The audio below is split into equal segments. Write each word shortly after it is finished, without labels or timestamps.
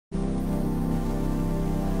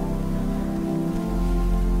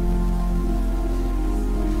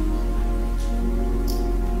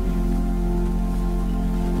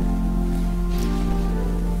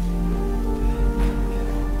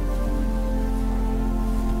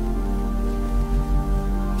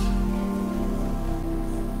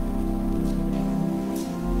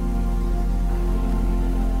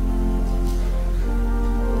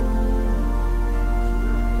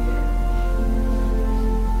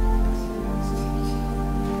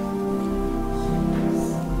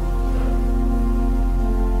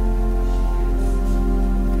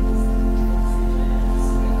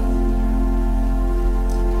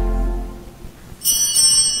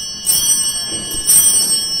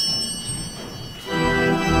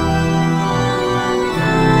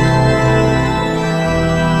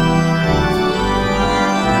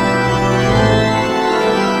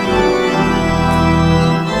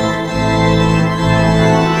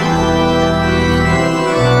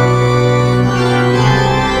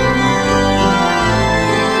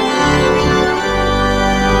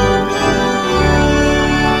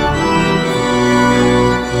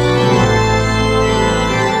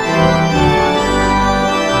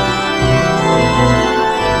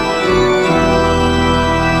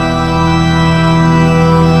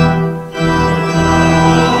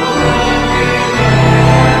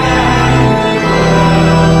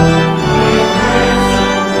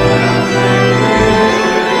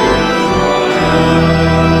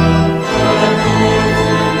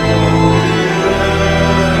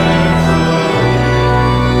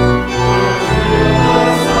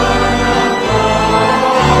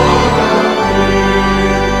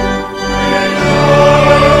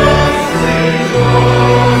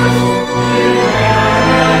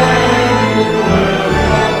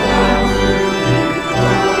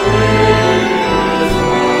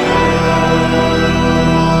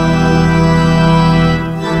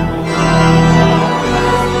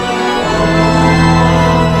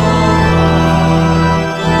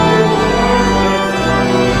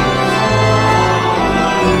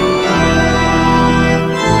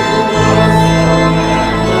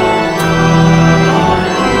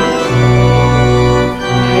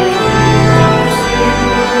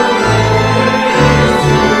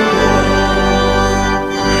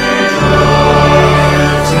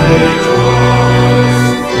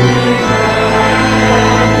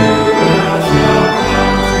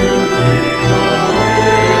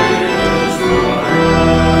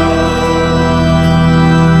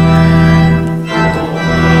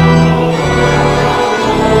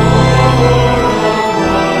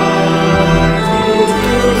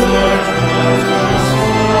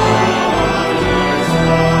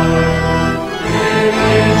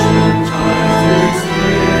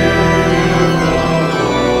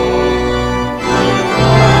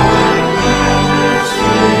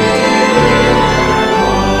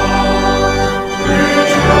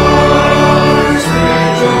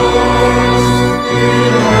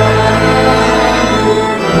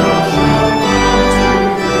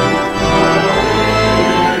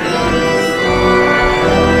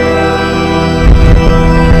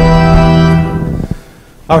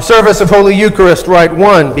Our service of Holy Eucharist, Rite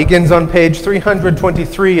 1, begins on page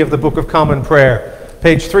 323 of the Book of Common Prayer.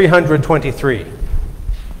 Page 323.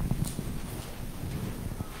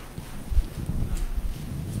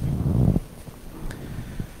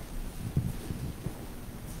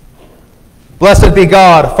 Blessed be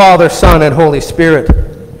God, Father, Son, and Holy Spirit.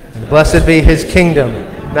 And blessed be his kingdom,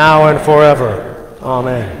 now and forever.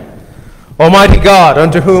 Amen. Almighty God,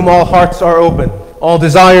 unto whom all hearts are open, all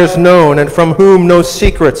desires known, and from whom no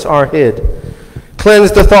secrets are hid,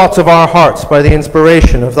 cleanse the thoughts of our hearts by the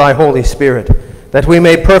inspiration of thy Holy Spirit, that we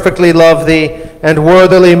may perfectly love thee and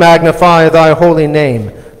worthily magnify thy holy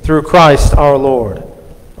name, through Christ our Lord.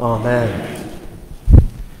 Amen.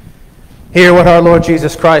 Hear what our Lord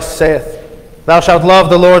Jesus Christ saith. Thou shalt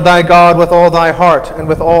love the Lord thy God with all thy heart, and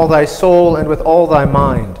with all thy soul, and with all thy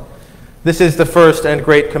mind. This is the first and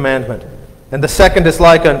great commandment. And the second is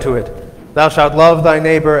like unto it. Thou shalt love thy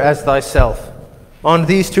neighbor as thyself. On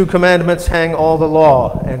these two commandments hang all the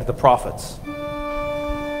law and the prophets.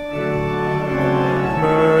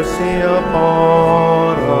 Mercy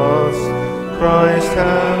upon us. Christ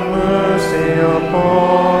have mercy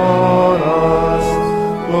upon us.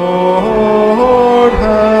 Lord,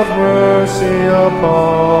 have mercy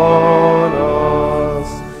upon us.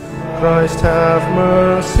 Christ have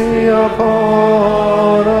mercy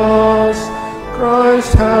upon us.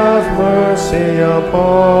 Christ have mercy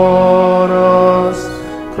upon us.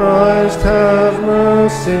 Christ have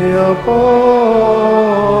mercy upon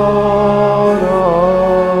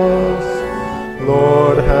us.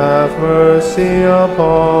 Lord, have mercy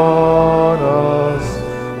upon us.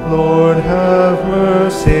 Lord, have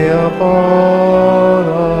mercy upon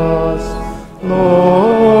us.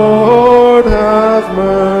 Lord, have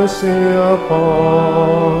mercy upon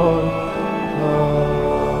us.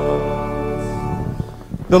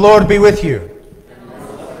 The Lord be with you.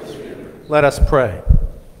 Let us pray.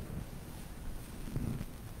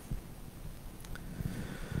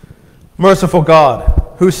 Merciful God,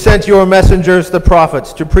 who sent your messengers, the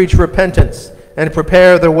prophets, to preach repentance and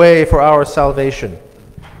prepare the way for our salvation,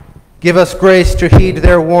 give us grace to heed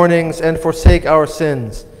their warnings and forsake our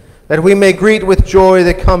sins, that we may greet with joy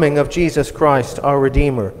the coming of Jesus Christ, our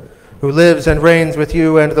Redeemer, who lives and reigns with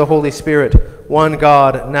you and the Holy Spirit, one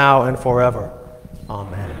God, now and forever.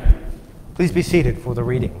 Amen. Please be seated for the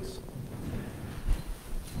readings.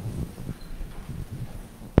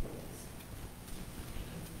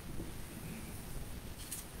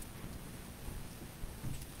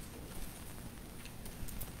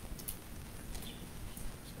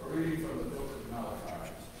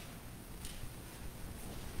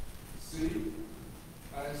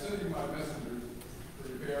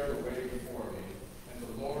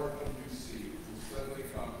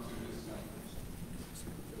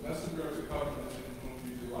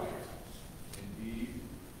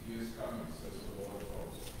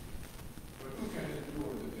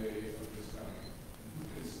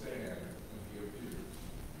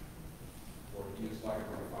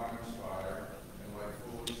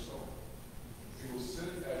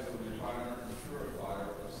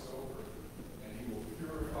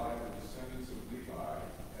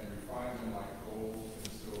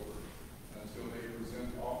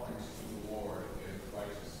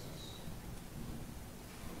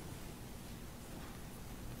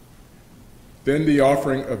 Then the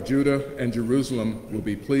offering of Judah and Jerusalem will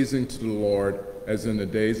be pleasing to the Lord, as in the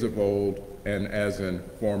days of old and as in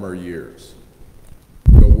former years.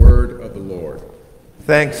 The word of the Lord.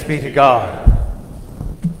 Thanks be to God.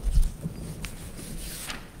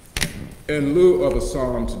 In lieu of a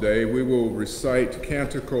psalm today, we will recite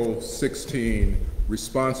Canticle 16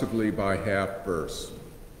 responsively by half verse.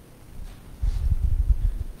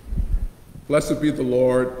 Blessed be the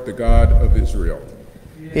Lord, the God of Israel.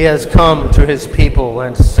 He has come to his people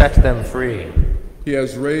and set them free. He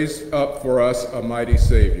has raised up for us a mighty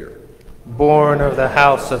Savior, born of the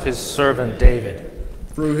house of his servant David.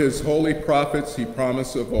 Through his holy prophets he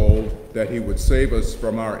promised of old that he would save us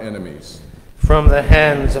from our enemies, from the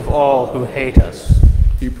hands of all who hate us.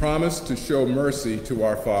 He promised to show mercy to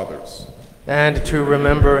our fathers, and to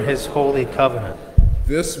remember his holy covenant.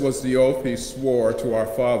 This was the oath he swore to our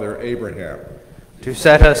father Abraham, to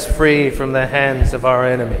set us free from the hands of our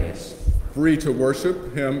enemies, free to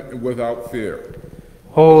worship him without fear,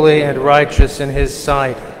 holy and righteous in his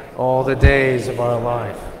sight all the days of our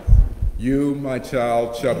life. You, my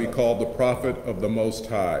child, shall be called the prophet of the Most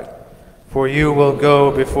High. For you will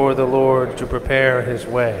go before the Lord to prepare his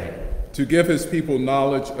way, to give his people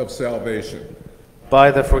knowledge of salvation,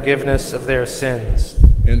 by the forgiveness of their sins.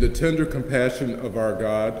 In the tender compassion of our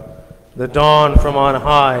God, the dawn from on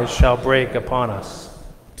high shall break upon us.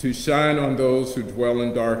 to shine on those who dwell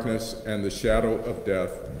in darkness and the shadow of death,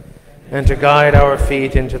 and to guide our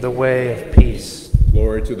feet into the way of peace.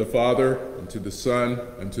 Glory to the Father, and to the Son,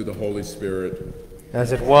 and to the Holy Spirit.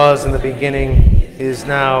 As it was in the beginning, is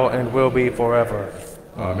now, and will be forever.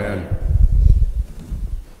 Amen.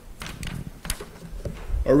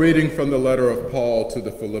 A reading from the letter of Paul to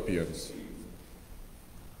the Philippians.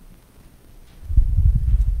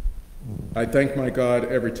 I thank my God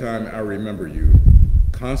every time I remember you,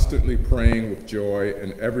 constantly praying with joy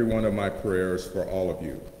in every one of my prayers for all of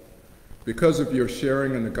you, because of your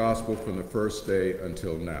sharing in the gospel from the first day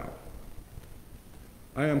until now.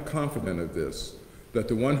 I am confident of this, that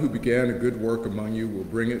the one who began a good work among you will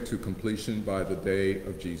bring it to completion by the day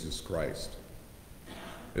of Jesus Christ.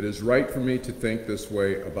 It is right for me to think this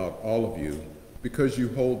way about all of you, because you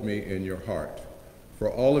hold me in your heart, for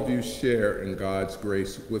all of you share in God's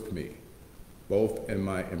grace with me, both in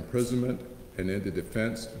my imprisonment and in the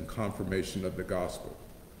defense and confirmation of the gospel.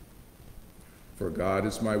 For God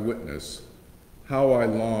is my witness, how I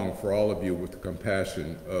long for all of you with the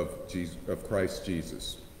compassion of Christ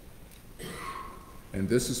Jesus. And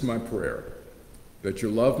this is my prayer, that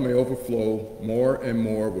your love may overflow more and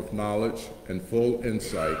more with knowledge and full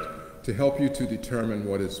insight to help you to determine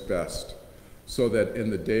what is best, so that in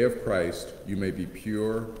the day of Christ you may be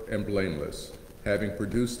pure and blameless, having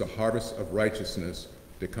produced the harvest of righteousness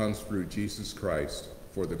that comes through Jesus Christ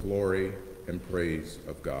for the glory and praise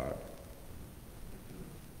of God.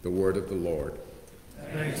 The word of the Lord.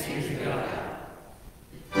 Thanks be to God.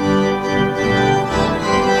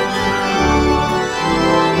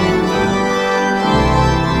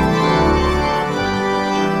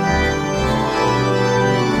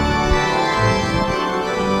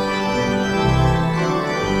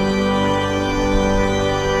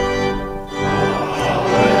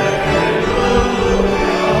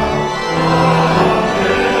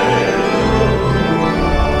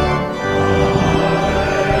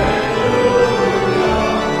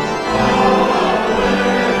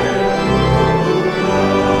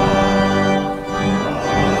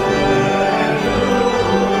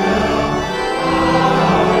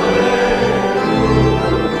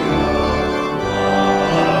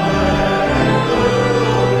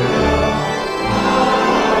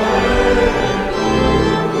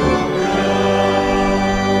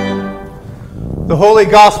 The Holy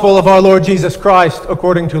Gospel of our Lord Jesus Christ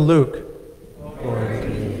according to Luke. Glory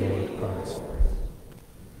to you, Lord Christ.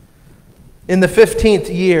 In the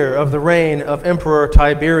 15th year of the reign of Emperor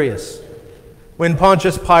Tiberius, when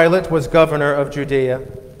Pontius Pilate was governor of Judea,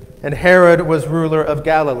 and Herod was ruler of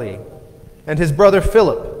Galilee, and his brother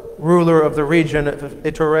Philip, ruler of the region of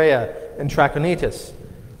Iturea and Trachonitis,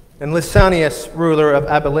 and Lysanias, ruler of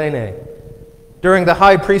Abilene, during the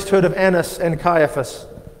high priesthood of Annas and Caiaphas,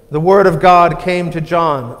 the word of God came to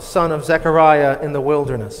John, son of Zechariah, in the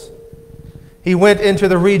wilderness. He went into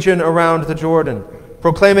the region around the Jordan,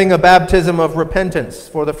 proclaiming a baptism of repentance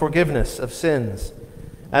for the forgiveness of sins,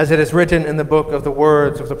 as it is written in the book of the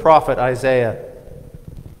words of the prophet Isaiah.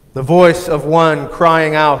 The voice of one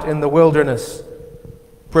crying out in the wilderness,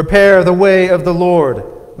 "Prepare the way of the Lord,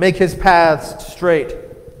 make his paths straight.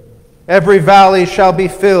 Every valley shall be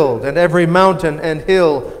filled, and every mountain and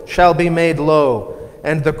hill shall be made low,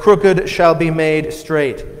 and the crooked shall be made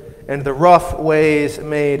straight, and the rough ways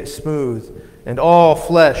made smooth, and all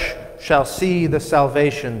flesh shall see the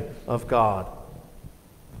salvation of God."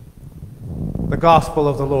 The Gospel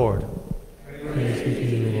of the Lord. Praise be to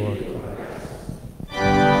you, Lord Christ.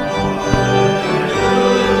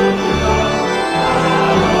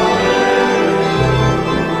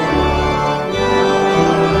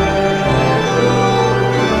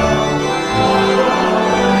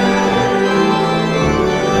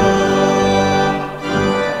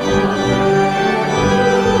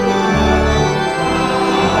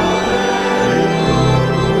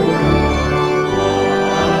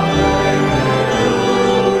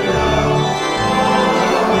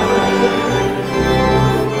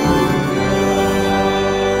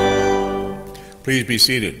 Please be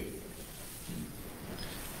seated.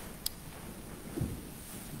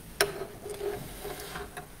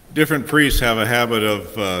 Different priests have a habit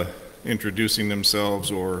of introducing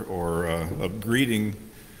themselves or of greeting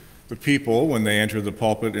the people when they enter the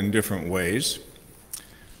pulpit in different ways.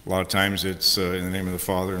 A lot of times it's in the name of the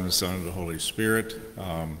Father and the Son and the Holy Spirit.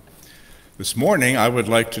 This morning I would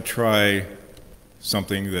like to try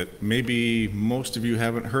something that maybe most of you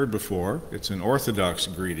haven't heard before. It's an Orthodox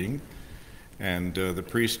greeting. And the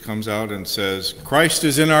priest comes out and says, "Christ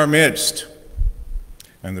is in our midst."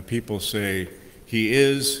 And the people say, "He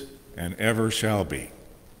is and ever shall be."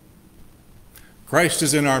 Christ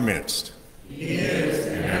is in our midst. He is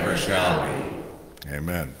and shall be.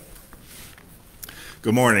 Amen.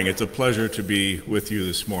 Good morning. It's a pleasure to be with you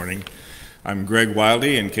this morning. I'm Greg Wilde,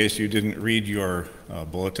 in case you didn't read your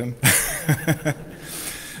bulletin.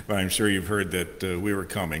 But I'm sure you've heard that we were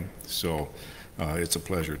coming, so it's a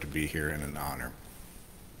pleasure to be here and an honor.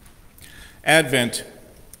 Advent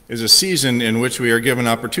is a season in which we are given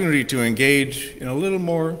opportunity to engage in a little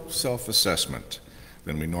more self-assessment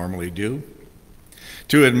than we normally do,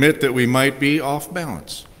 to admit that we might be off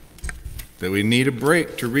balance, that we need a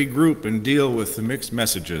break to regroup and deal with the mixed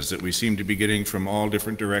messages that we seem to be getting from all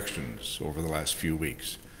different directions over the last few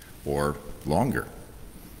weeks, or longer.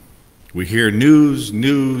 We hear news,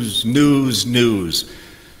 news, news, news,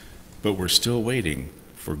 but we're still waiting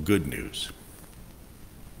for good news.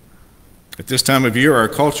 At this time of year, our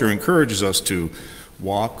culture encourages us to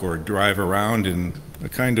walk or drive around in a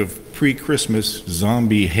kind of pre-Christmas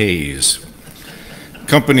zombie haze.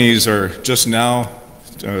 Companies are just now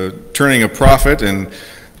turning a profit, and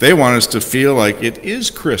they want us to feel like it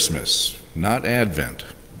is Christmas, not Advent.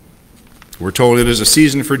 We're told it is a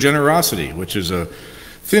season for generosity, which is a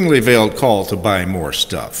thinly veiled call to buy more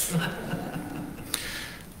stuff.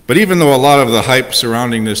 But even though a lot of the hype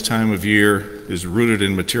surrounding this time of year is rooted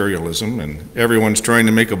in materialism and everyone's trying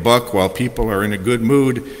to make a buck while people are in a good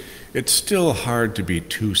mood, it's still hard to be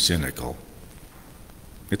too cynical.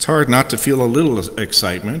 It's hard not to feel a little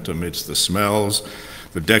excitement amidst the smells,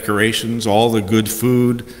 the decorations, all the good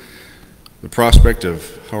food, the prospect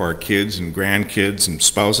of how our kids and grandkids and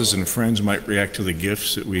spouses and friends might react to the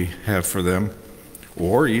gifts that we have for them,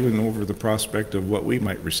 or even over the prospect of what we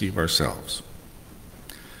might receive ourselves.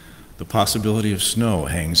 The possibility of snow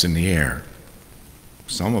hangs in the air.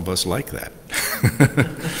 Some of us like that.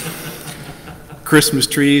 Christmas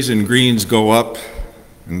trees and greens go up,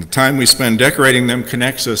 and the time we spend decorating them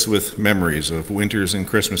connects us with memories of winters and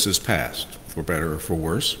Christmases past, for better or for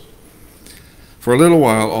worse. For a little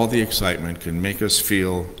while, all the excitement can make us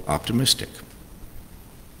feel optimistic.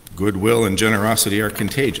 Goodwill and generosity are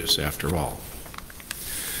contagious, after all.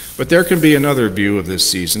 But there can be another view of this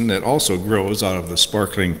season that also grows out of the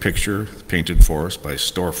sparkling picture painted for us by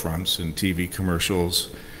storefronts and TV commercials,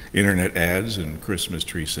 internet ads, and Christmas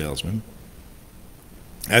tree salesmen.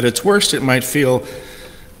 At its worst, it might feel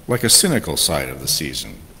like a cynical side of the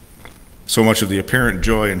season. So much of the apparent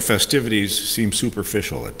joy and festivities seems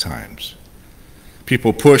superficial at times.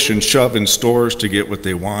 People push and shove in stores to get what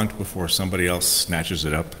they want before somebody else snatches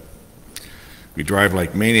it up. We drive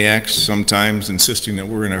like maniacs, sometimes insisting that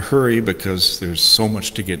we're in a hurry because there's so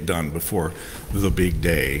much to get done before the big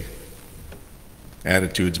day.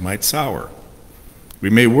 Attitudes might sour. We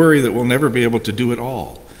may worry that we'll never be able to do it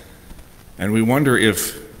all. And we wonder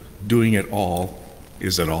if doing it all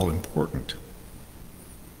is at all important.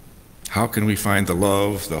 How can we find the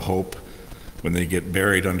love, the hope, when they get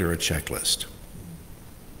buried under a checklist?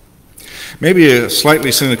 Maybe a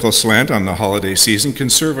slightly cynical slant on the holiday season can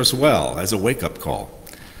serve us well as a wake-up call,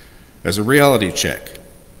 as a reality check,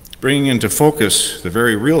 bringing into focus the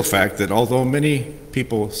very real fact that although many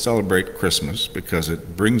people celebrate Christmas because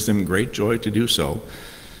it brings them great joy to do so,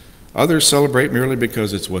 others celebrate merely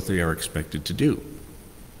because it's what they are expected to do.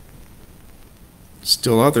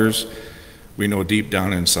 Still others, we know deep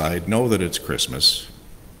down inside, know that it's Christmas,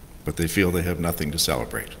 but they feel they have nothing to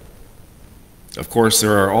celebrate. Of course,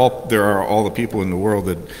 there are all the people in the world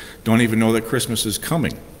that don't even know that Christmas is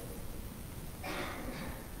coming.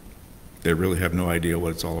 They really have no idea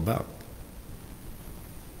what it's all about.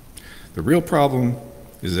 The real problem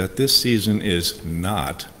is that this season is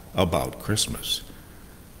not about Christmas.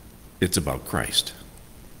 It's about Christ.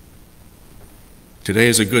 Today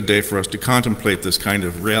is a good day for us to contemplate this kind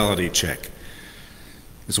of reality check.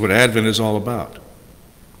 It's what Advent is all about.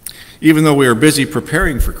 Even though we are busy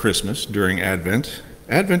preparing for Christmas during Advent,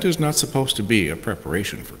 Advent is not supposed to be a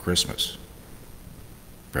preparation for Christmas.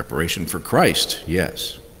 Preparation for Christ,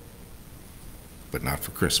 yes, but not for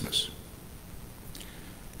Christmas.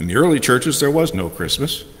 In the early churches, there was no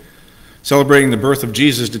Christmas. Celebrating the birth of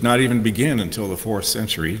Jesus did not even begin until the 4th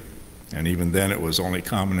century, and even then it was only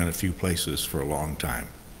common in a few places for a long time.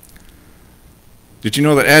 Did you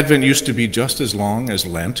know that Advent used to be just as long as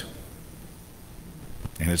Lent?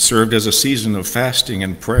 And it served as a season of fasting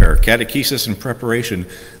and prayer, catechesis and preparation,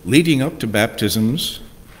 leading up to baptisms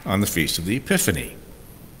on the Feast of the Epiphany.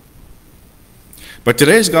 But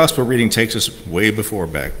today's gospel reading takes us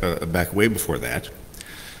back way before that,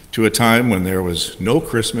 to a time when there was no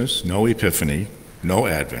Christmas, no Epiphany, no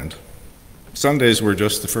Advent. Sundays were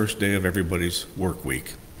just the first day of everybody's work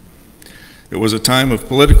week. It was a time of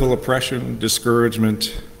political oppression,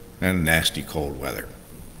 discouragement, and nasty cold weather.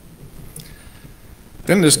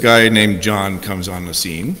 Then this guy named John comes on the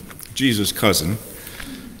scene, Jesus' cousin,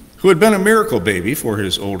 who had been a miracle baby for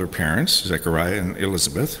his older parents, Zechariah and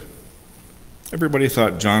Elizabeth. Everybody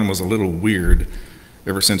thought John was a little weird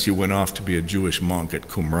ever since he went off to be a Jewish monk at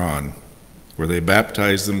Qumran, where they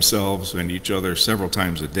baptized themselves and each other several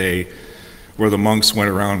times a day, where the monks went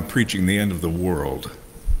around preaching the end of the world.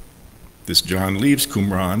 This John leaves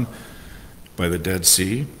Qumran by the Dead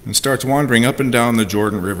Sea and starts wandering up and down the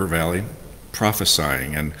Jordan River Valley,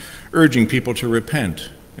 prophesying and urging people to repent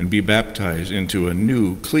and be baptized into a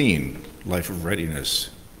new, clean life of readiness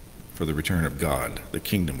for the return of God, the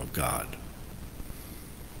kingdom of God.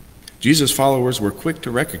 Jesus' followers were quick to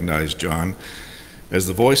recognize John as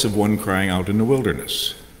the voice of one crying out in the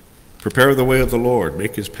wilderness, "Prepare the way of the Lord,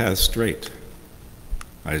 make his path straight."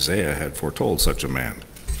 Isaiah had foretold such a man.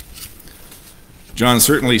 John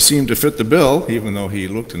certainly seemed to fit the bill, even though he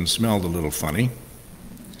looked and smelled a little funny.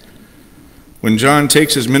 When John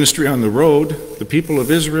takes his ministry on the road, the people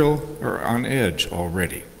of Israel are on edge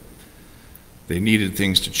already. They needed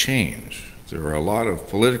things to change. There were a lot of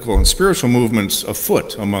political and spiritual movements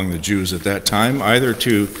afoot among the Jews at that time, either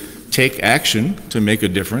to take action to make a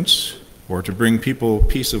difference or to bring people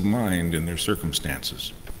peace of mind in their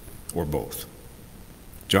circumstances, or both.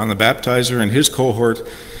 John the Baptizer and his cohort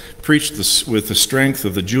preached with the strength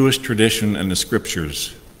of the Jewish tradition and the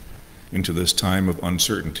scriptures into this time of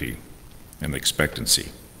uncertainty and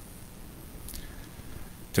expectancy.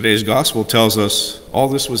 Today's gospel tells us all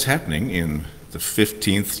this was happening in the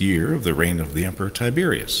 15th year of the reign of the Emperor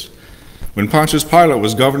Tiberius. When Pontius Pilate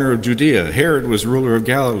was governor of Judea, Herod was ruler of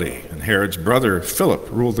Galilee, and Herod's brother Philip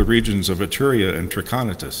ruled the regions of Iturea and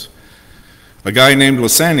Trachonitis. A guy named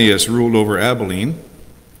Lysanias ruled over Abilene,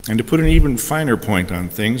 and to put an even finer point on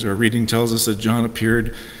things, our reading tells us that John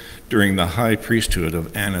appeared during the high priesthood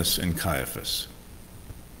of Annas and Caiaphas.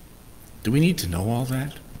 Do we need to know all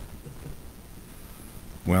that?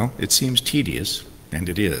 Well, it seems tedious, and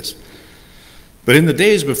it is. But in the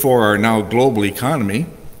days before our now global economy,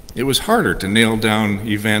 it was harder to nail down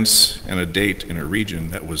events and a date in a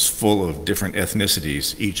region that was full of different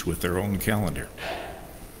ethnicities, each with their own calendar.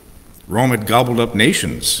 Rome had gobbled up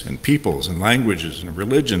nations and peoples and languages and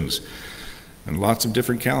religions and lots of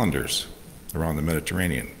different calendars around the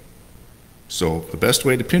Mediterranean. So the best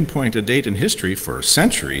way to pinpoint a date in history for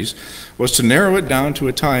centuries was to narrow it down to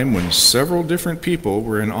a time when several different people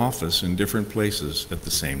were in office in different places at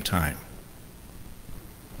the same time.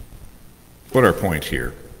 But our point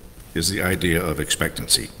here is the idea of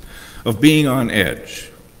expectancy, of being on edge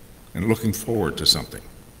and looking forward to something.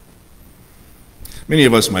 Many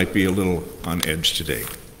of us might be a little on edge today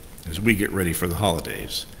as we get ready for the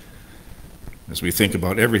holidays, as we think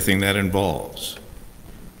about everything that involves.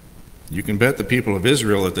 You can bet the people of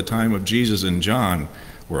Israel at the time of Jesus and John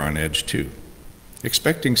were on edge too,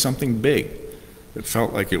 expecting something big that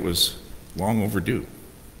felt like it was long overdue.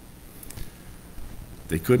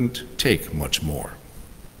 They couldn't take much more.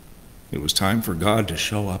 It was time for God to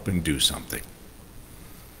show up and do something.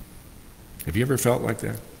 Have you ever felt like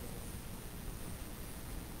that?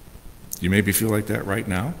 You maybe feel like that right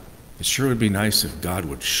now? It sure would be nice if God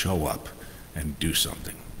would show up and do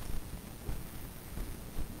something.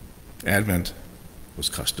 Advent was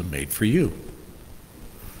custom made for you.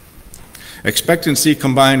 Expectancy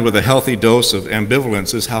combined with a healthy dose of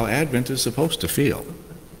ambivalence is how Advent is supposed to feel.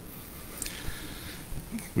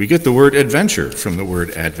 We get the word adventure from the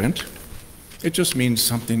word Advent. It just means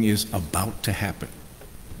something is about to happen.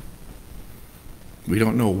 We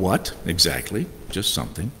don't know what exactly, just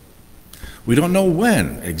something. We don't know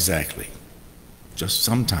when exactly, just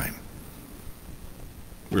sometime.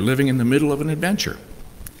 We're living in the middle of an adventure.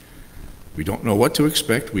 We don't know what to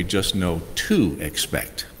expect, we just know to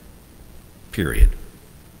expect, period.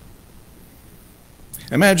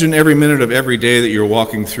 Imagine every minute of every day that you're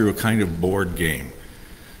walking through a kind of board game,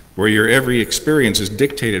 where your every experience is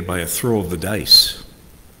dictated by a throw of the dice.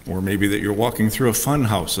 Or maybe that you're walking through a fun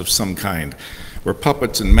house of some kind, where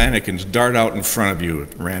puppets and mannequins dart out in front of you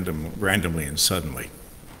randomly and suddenly.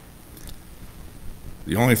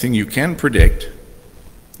 The only thing you can predict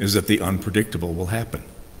is that the unpredictable will happen.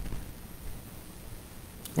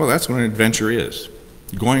 Well, that's what an adventure is.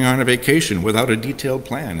 Going on a vacation without a detailed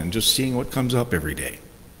plan and just seeing what comes up every day.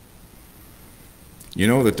 You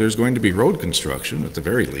know that there's going to be road construction at the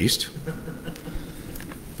very least.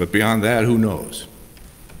 But beyond that, who knows?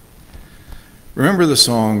 Remember the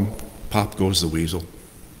song, Pop Goes the Weasel?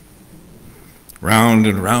 Round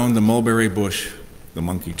and round the mulberry bush, the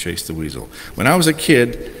monkey chased the weasel. When I was a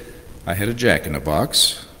kid, I had a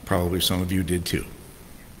Jack-in-the-Box. Probably some of you did too.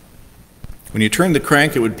 When you turned the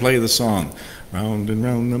crank, it would play the song, round and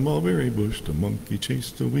round the mulberry bush, the monkey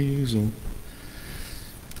chased the weasel.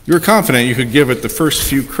 You were confident you could give it the first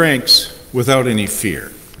few cranks without any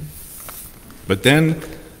fear. But then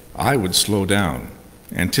I would slow down,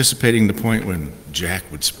 anticipating the point when Jack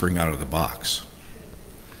would spring out of the box.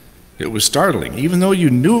 It was startling. Even though you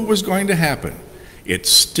knew it was going to happen, it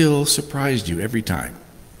still surprised you every time.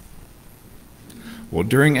 Well,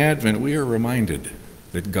 during Advent, we are reminded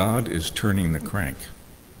that God is turning the crank.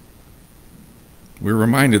 We're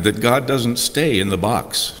reminded that God doesn't stay in the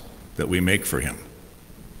box that we make for him.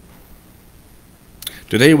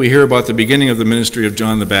 Today we hear about the beginning of the ministry of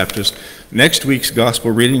John the Baptist. Next week's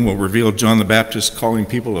gospel reading will reveal John the Baptist calling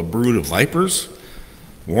people a brood of vipers,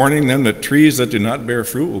 warning them that trees that do not bear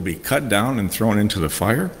fruit will be cut down and thrown into the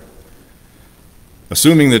fire.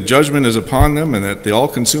 Assuming that judgment is upon them and that the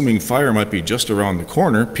all-consuming fire might be just around the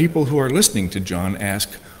corner, people who are listening to John ask,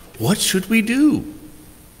 "What should we do?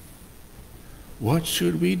 What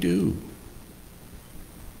should we do?"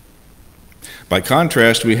 By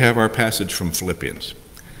contrast, we have our passage from Philippians,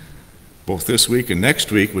 both this week and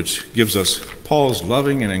next week, which gives us Paul's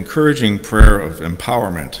loving and encouraging prayer of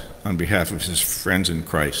empowerment on behalf of his friends in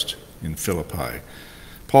Christ in Philippi.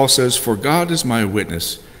 Paul says, "For God is my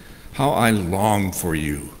witness, how I long for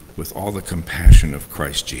you with all the compassion of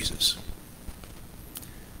Christ Jesus."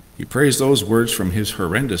 He prays those words from his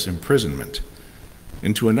horrendous imprisonment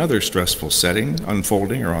into another stressful setting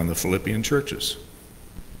unfolding around the Philippian churches.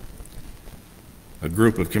 A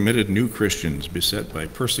group of committed new Christians beset by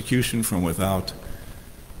persecution from without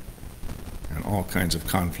and all kinds of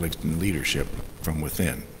conflict in leadership from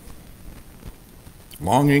within.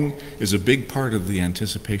 Longing is a big part of the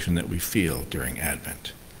anticipation that we feel during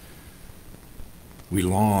Advent. We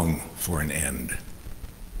long for an end.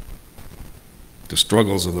 The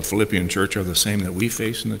struggles of the Philippian church are the same that we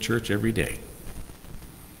face in the church every day.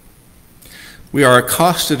 We are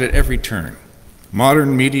accosted at every turn.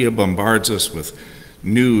 Modern media bombards us with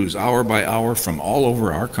news hour by hour from all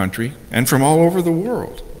over our country and from all over the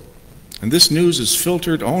world. And this news is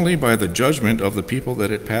filtered only by the judgment of the people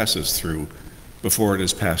that it passes through before it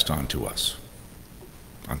is passed on to us,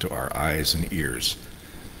 onto our eyes and ears.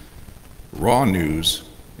 Raw news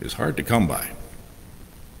is hard to come by,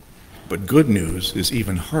 but good news is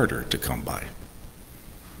even harder to come by.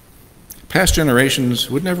 Past generations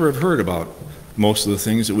would never have heard about most of the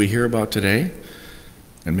things that we hear about today,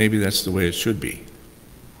 and maybe that's the way it should be.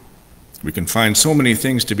 We can find so many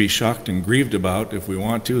things to be shocked and grieved about if we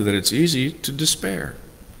want to that it's easy to despair,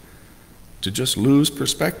 to just lose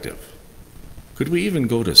perspective. Could we even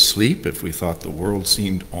go to sleep if we thought the world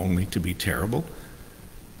seemed only to be terrible?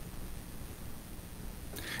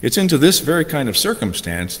 It's into this very kind of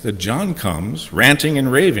circumstance that John comes ranting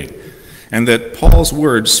and raving, and that Paul's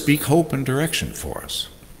words speak hope and direction for us.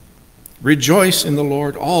 Rejoice in the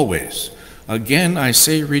Lord always. Again, I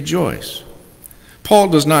say rejoice. Paul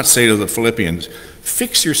does not say to the Philippians,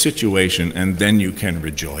 fix your situation and then you can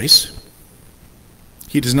rejoice.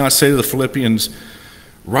 He does not say to the Philippians,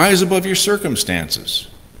 rise above your circumstances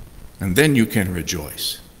and then you can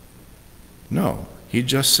rejoice. No, he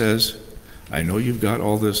just says, I know you've got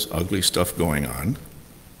all this ugly stuff going on,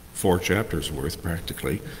 4 chapters worth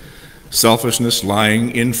practically. Selfishness,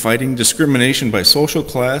 lying, infighting, discrimination by social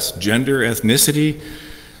class, gender, ethnicity.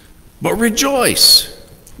 But rejoice.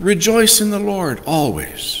 Rejoice in the Lord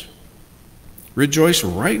always. Rejoice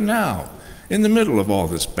right now in the middle of all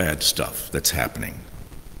this bad stuff that's happening.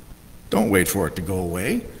 Don't wait for it to go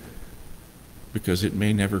away, because it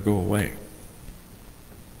may never go away.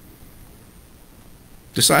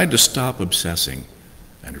 Decide to stop obsessing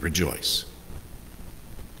and rejoice.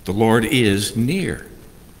 The Lord is near.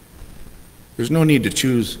 There's no need to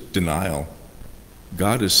choose denial.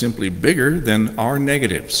 God is simply bigger than our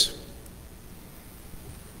negatives.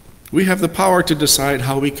 We have the power to decide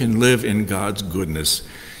how we can live in God's goodness,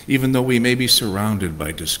 even though we may be surrounded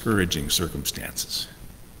by discouraging circumstances.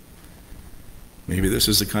 Maybe this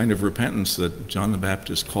is the kind of repentance that John the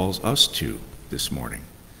Baptist calls us to this morning.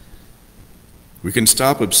 We can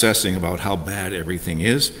stop obsessing about how bad everything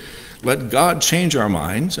is, let God change our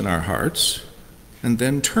minds and our hearts, and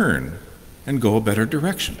then turn and go a better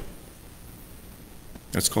direction.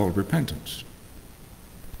 That's called repentance.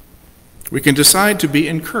 We can decide to be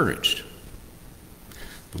encouraged.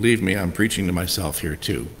 Believe me, I'm preaching to myself here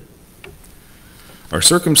too. Our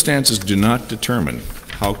circumstances do not determine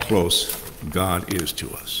how close God is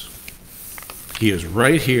to us. He is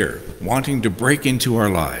right here, wanting to break into our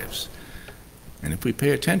lives. And if we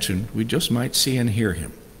pay attention, we just might see and hear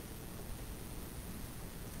him.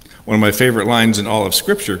 One of my favorite lines in all of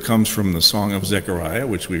Scripture comes from the Song of Zechariah,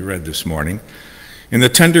 which we read this morning. In the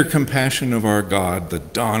tender compassion of our God, the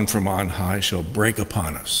dawn from on high shall break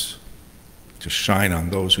upon us. to shine on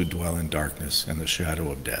those who dwell in darkness and the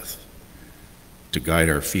shadow of death, to guide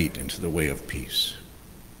our feet into the way of peace.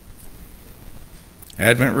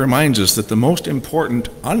 Advent reminds us that the most important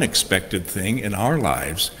unexpected thing in our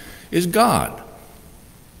lives is God.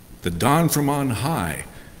 The dawn from on high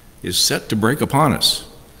is set to break upon us,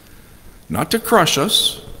 not to crush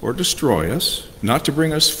us or destroy us, not to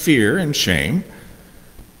bring us fear and shame,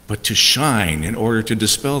 but to shine in order to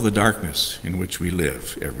dispel the darkness in which we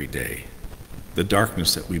live every day, the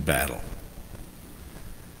darkness that we battle.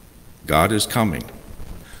 God is coming.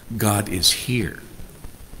 God is here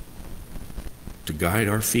to guide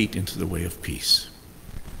our feet into the way of peace.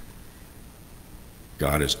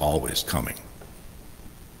 God is always coming.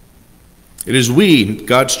 It is we,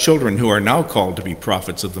 God's children, who are now called to be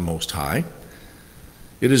prophets of the Most High.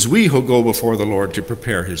 It is we who go before the Lord to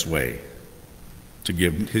prepare his way, to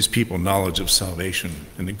give his people knowledge of salvation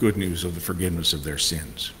and the good news of the forgiveness of their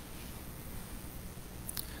sins.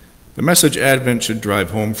 The message Advent should drive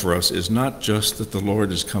home for us is not just that the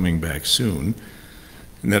Lord is coming back soon,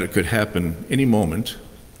 and that it could happen any moment,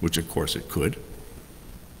 which of course it could,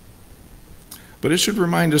 but it should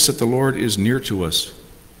remind us that the Lord is near to us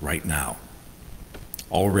right now,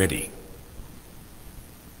 already.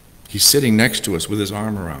 He's sitting next to us with his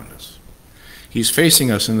arm around us. He's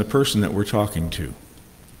facing us in the person that we're talking to.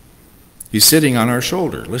 He's sitting on our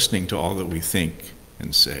shoulder, listening to all that we think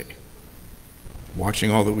and say,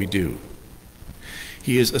 watching all that we do.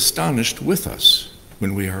 He is astonished with us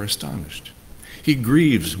when we are astonished. He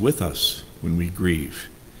grieves with us when we grieve,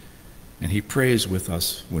 and he prays with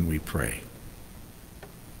us when we pray.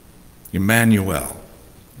 Emmanuel,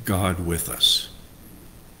 God with us.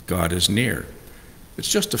 God is near.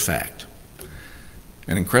 It's just a fact,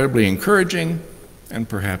 an incredibly encouraging and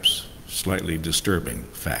perhaps slightly disturbing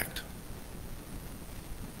fact.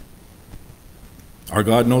 Our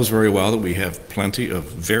God knows very well that we have plenty of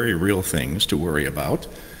very real things to worry about,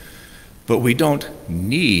 but we don't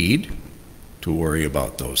need to worry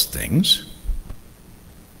about those things.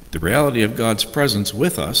 The reality of God's presence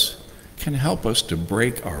with us can help us to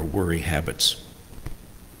break our worry habits.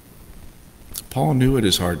 Paul knew it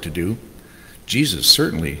is hard to do. Jesus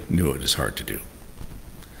certainly knew it is hard to do.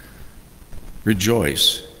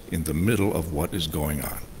 Rejoice in the middle of what is going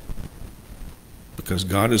on, because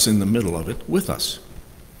God is in the middle of it with us.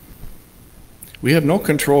 We have no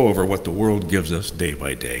control over what the world gives us day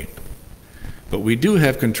by day, but we do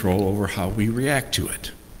have control over how we react to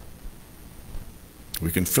it.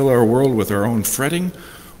 We can fill our world with our own fretting,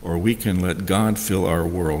 or we can let God fill our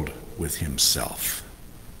world with himself.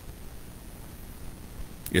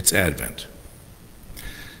 It's Advent.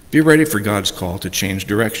 Be ready for God's call to change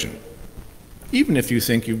direction, even if you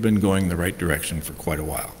think you've been going the right direction for quite a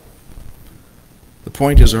while. The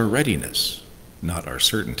point is our readiness, not our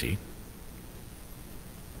certainty.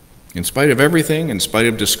 In spite of everything, in spite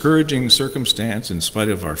of discouraging circumstance, in spite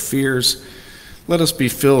of our fears, let us be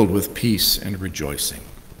filled with peace and rejoicing.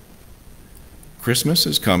 Christmas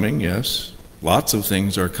is coming, yes. Lots of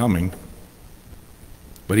things are coming.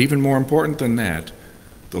 But even more important than that,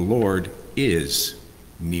 the Lord is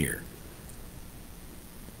near.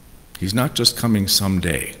 He's not just coming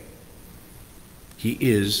someday. He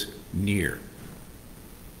is near.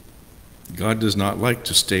 God does not like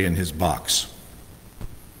to stay in his box.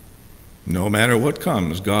 No matter what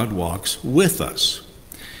comes, God walks with us.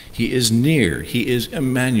 He is near. He is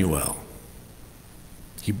Emmanuel.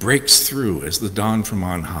 He breaks through as the dawn from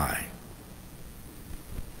on high.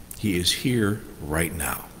 He is here right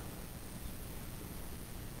now.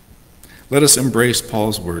 Let us embrace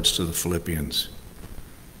Paul's words to the Philippians.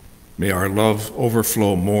 May our love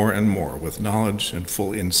overflow more and more with knowledge and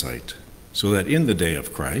full insight, so that in the day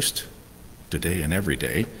of Christ, today and every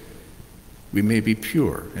day, we may be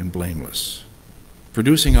pure and blameless,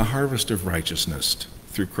 producing a harvest of righteousness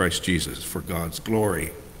through Christ Jesus for God's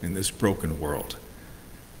glory in this broken world.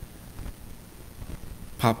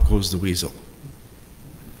 Pop goes the weasel.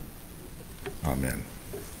 Amen.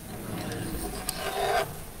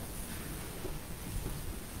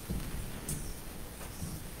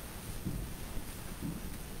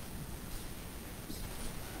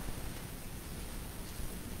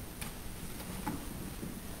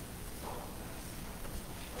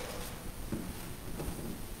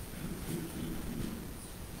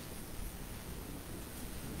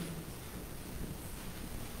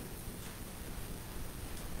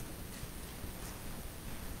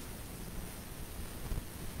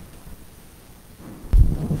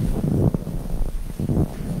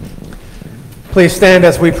 Please stand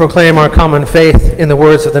as we proclaim our common faith in the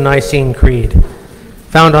words of the Nicene Creed,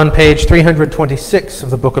 found on page 326 of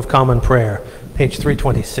the Book of Common Prayer, page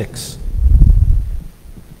 326.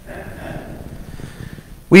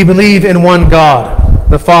 We believe in one God,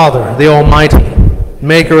 the Father, the Almighty,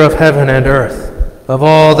 maker of heaven and earth, of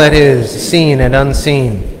all that is seen and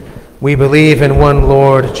unseen. We believe in one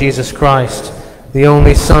Lord, Jesus Christ, the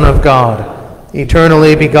only Son of God,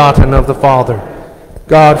 eternally begotten of the Father,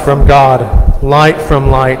 God from God, light from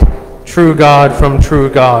light, true God from true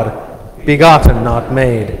God, begotten, not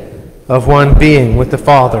made, of one being with the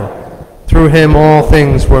Father. Through him all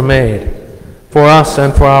things were made. For us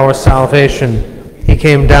and for our salvation he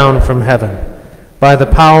came down from heaven. By the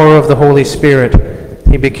power of the Holy Spirit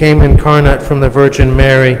he became incarnate from the Virgin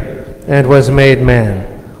Mary and was made man.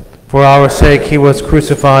 For our sake he was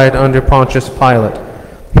crucified under Pontius Pilate.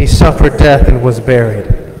 He suffered death and was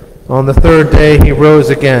buried. On the third day he rose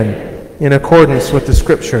again, in accordance with the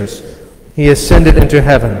Scriptures. He ascended into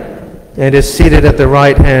heaven and is seated at the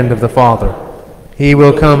right hand of the Father. He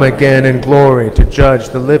will come again in glory to judge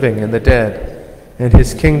the living and the dead, and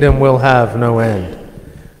his kingdom will have no end.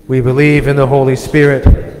 We believe in the Holy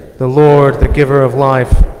Spirit, the Lord, the giver of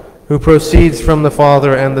life, who proceeds from the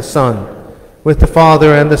Father and the Son. With the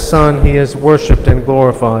Father and the Son he is worshipped and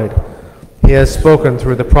glorified. He has spoken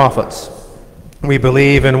through the prophets. We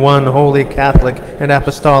believe in one holy Catholic and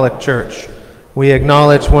Apostolic Church. We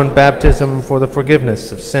acknowledge one baptism for the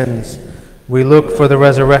forgiveness of sins. We look for the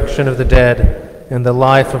resurrection of the dead and the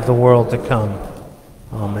life of the world to come.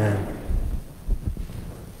 Amen.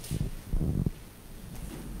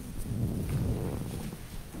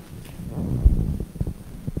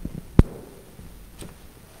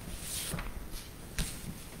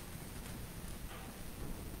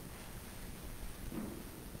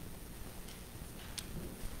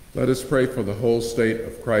 Let us pray for the whole state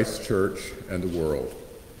of Christ's church and the world.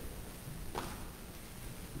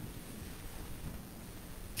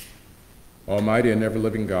 Almighty and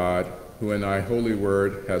ever-living God, who in thy holy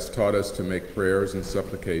word has taught us to make prayers and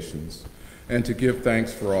supplications, and to give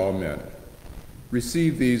thanks for all men,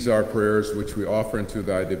 receive these our prayers which we offer unto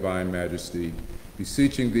thy divine majesty,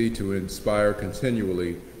 beseeching thee to inspire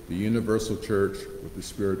continually the universal church with the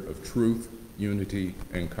spirit of truth, unity,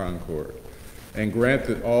 and concord. And grant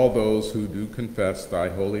that all those who do confess thy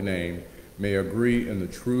holy name may agree in the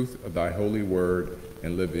truth of thy holy word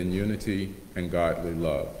and live in unity and godly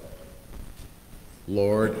love.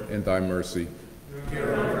 Lord, in thy mercy,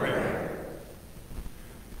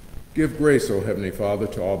 give grace, O Heavenly Father,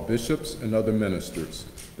 to all bishops and other ministers,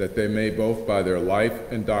 that they may both by their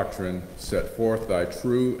life and doctrine set forth thy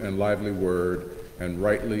true and lively word, and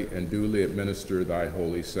rightly and duly administer thy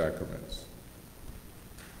holy sacraments.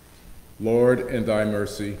 Lord, in thy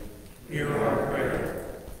mercy, hear our prayer.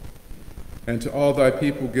 And to all thy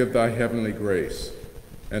people give thy heavenly grace,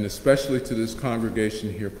 and especially to this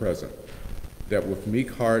congregation here present, that with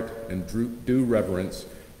meek heart and due reverence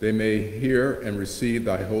they may hear and receive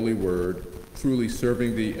thy holy word, truly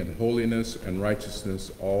serving thee in holiness and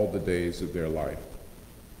righteousness all the days of their life.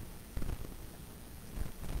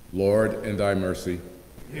 Lord, in thy mercy,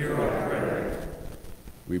 hear our prayer.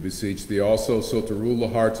 We beseech thee also so to rule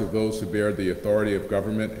the hearts of those who bear the authority of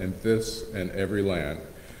government in this and every land,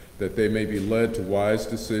 that they may be led to wise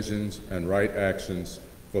decisions and right actions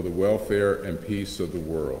for the welfare and peace of the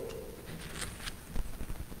world.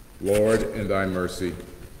 Lord, in thy mercy,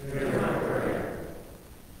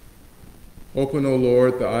 open, O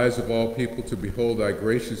Lord, the eyes of all people to behold thy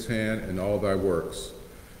gracious hand and all thy works,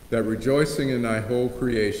 that rejoicing in thy whole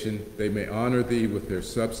creation, they may honor thee with their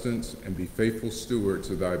substance and be faithful stewards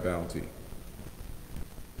of thy bounty.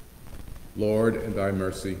 Lord, in thy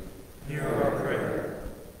mercy, hear our prayer.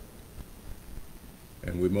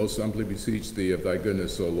 And we most humbly beseech thee of thy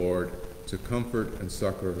goodness, O Lord, to comfort and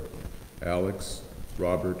succor Alex,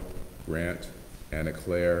 Robert, Grant, Anna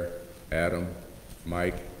Claire, Adam,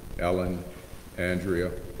 Mike, Ellen,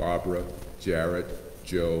 Andrea, Barbara, Jarrett,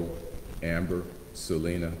 Joe, Amber,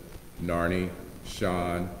 Selena, Narni,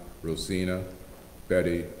 Sean, Rosina,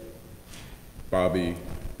 Betty, Bobby,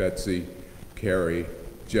 Betsy, Carrie,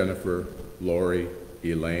 Jennifer, Lori,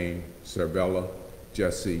 Elaine, Sarvella,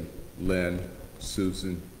 Jesse, Lynn,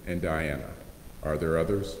 Susan, and Diana. Are there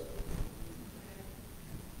others?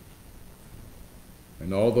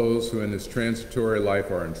 And all those who in this transitory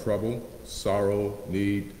life are in trouble, sorrow,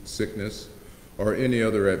 need, sickness, or any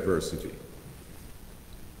other adversity.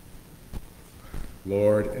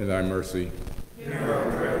 Lord, in thy mercy, hear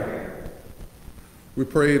our prayer. We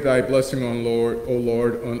pray thy blessing on O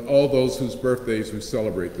Lord, on all those whose birthdays we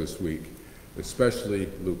celebrate this week, especially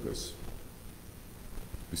Lucas.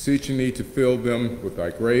 Beseeching thee to fill them with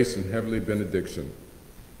thy grace and heavenly benediction.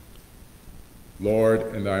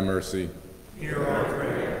 Lord, in thy mercy, hear our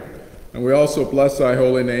prayer. And we also bless thy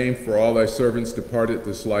holy name for all thy servants departed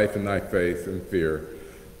this life in thy faith and fear,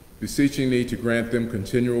 beseeching thee to grant them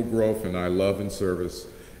continual growth in thy love and service,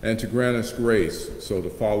 and to grant us grace so to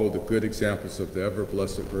follow the good examples of the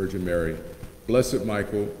ever-blessed Virgin Mary, blessed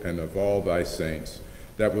Michael, and of all thy saints,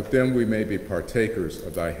 that with them we may be partakers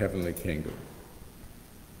of thy heavenly kingdom.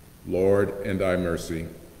 Lord, in thy mercy,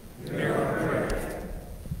 hear our prayer.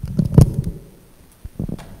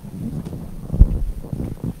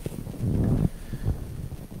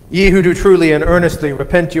 Ye who do truly and earnestly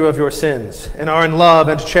repent you of your sins, and are in love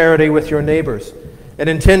and charity with your neighbors, and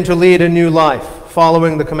intend to lead a new life,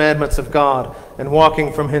 following the commandments of God, and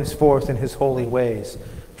walking from henceforth in his holy ways,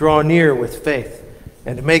 draw near with faith,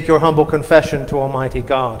 and make your humble confession to Almighty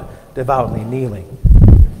God, devoutly kneeling.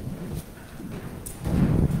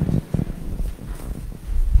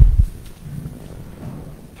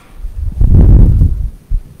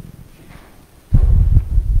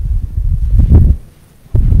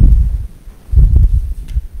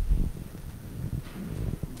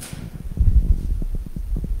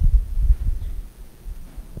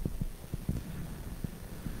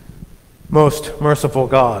 Most merciful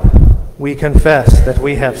God, we confess that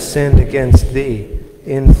we have sinned against thee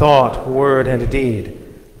in thought, word, and deed,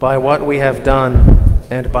 by what we have done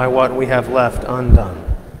and by what we have left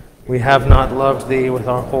undone. We have not loved thee with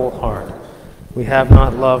our whole heart. We have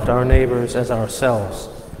not loved our neighbors as ourselves.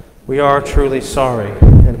 We are truly sorry,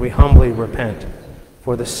 and we humbly repent.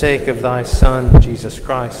 For the sake of thy Son, Jesus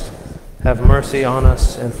Christ, have mercy on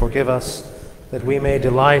us and forgive us, that we may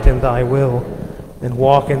delight in thy will and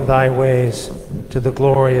walk in thy ways to the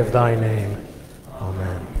glory of thy name.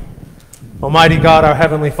 Amen. Almighty God, our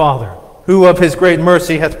heavenly Father, who of his great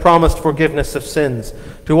mercy hath promised forgiveness of sins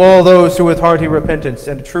to all those who with hearty repentance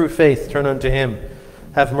and true faith turn unto him,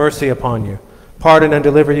 have mercy upon you, pardon and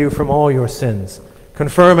deliver you from all your sins,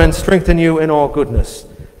 confirm and strengthen you in all goodness,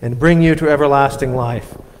 and bring you to everlasting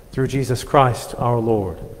life, through Jesus Christ our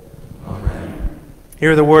Lord. Amen.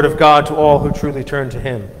 Hear the word of God to all who truly turn to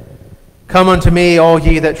him. Come unto me, all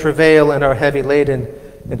ye that travail and are heavy laden,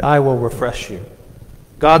 and I will refresh you.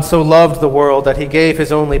 God so loved the world that he gave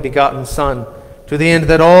his only begotten Son, to the end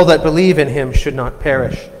that all that believe in him should not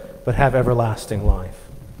perish, but have everlasting life.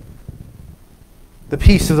 The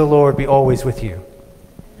peace of the Lord be always with you.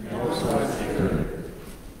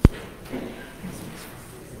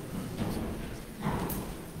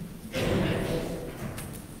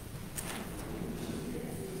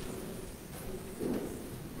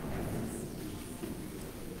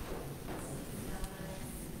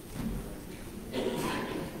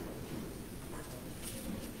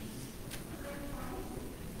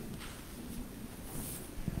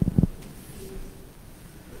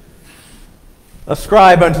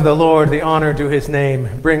 Ascribe unto the Lord the honor due his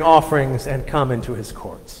name. Bring offerings and come into his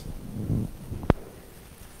courts.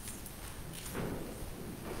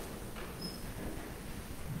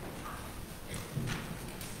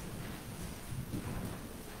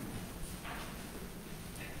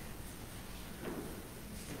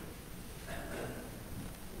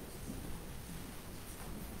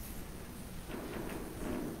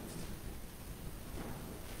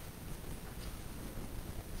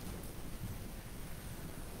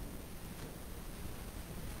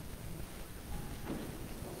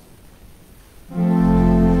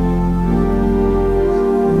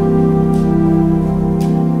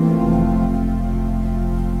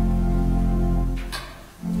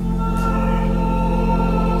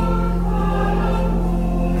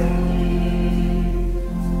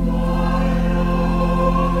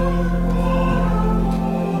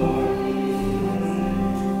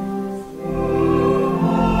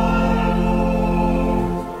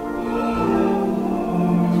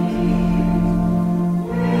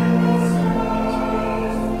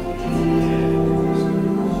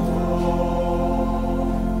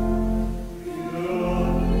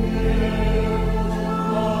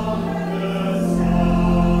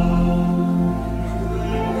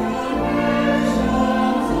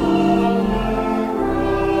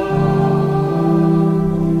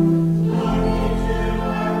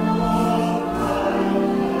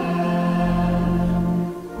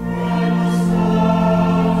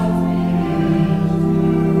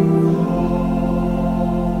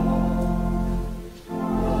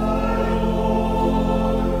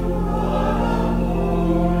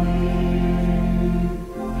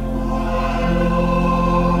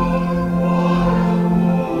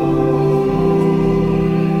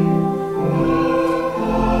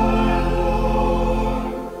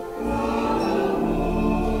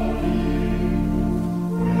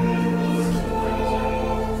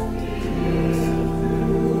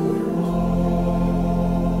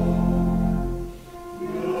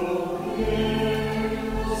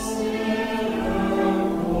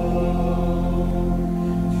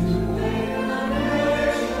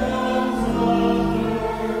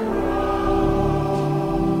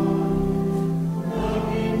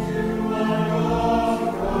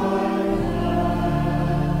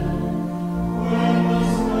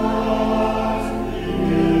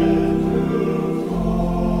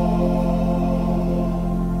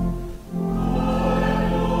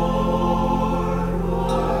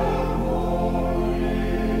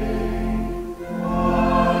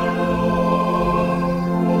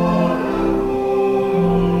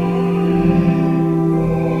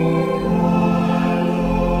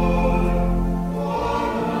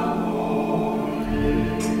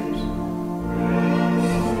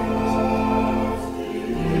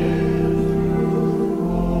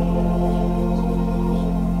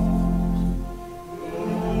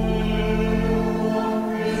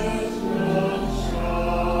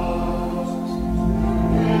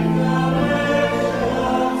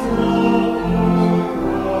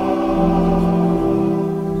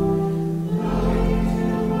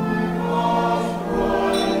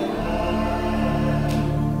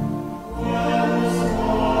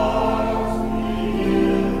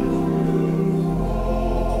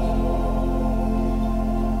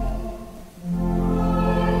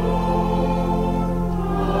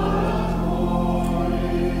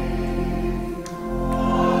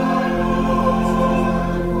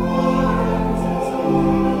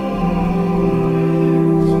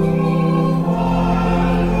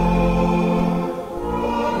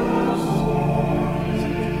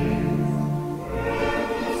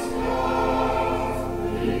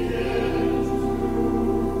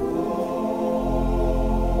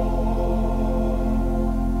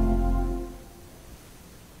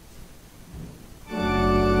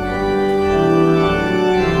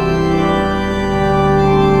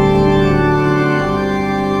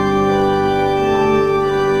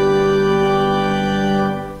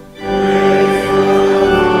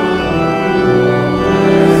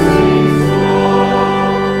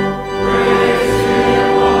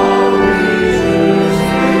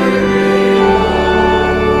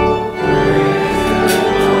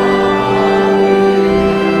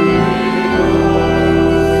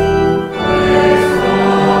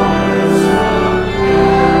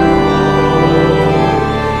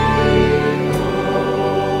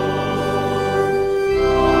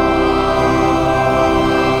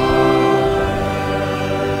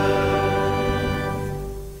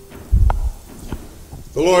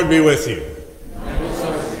 Lord be with you.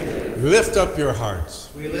 Lift up your hearts.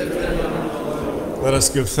 We lift them up to the Lord. Let us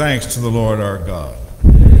give thanks to the Lord our God.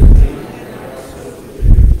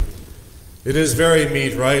 It is very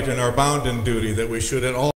meet, right, and our bounden duty that we should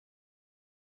at all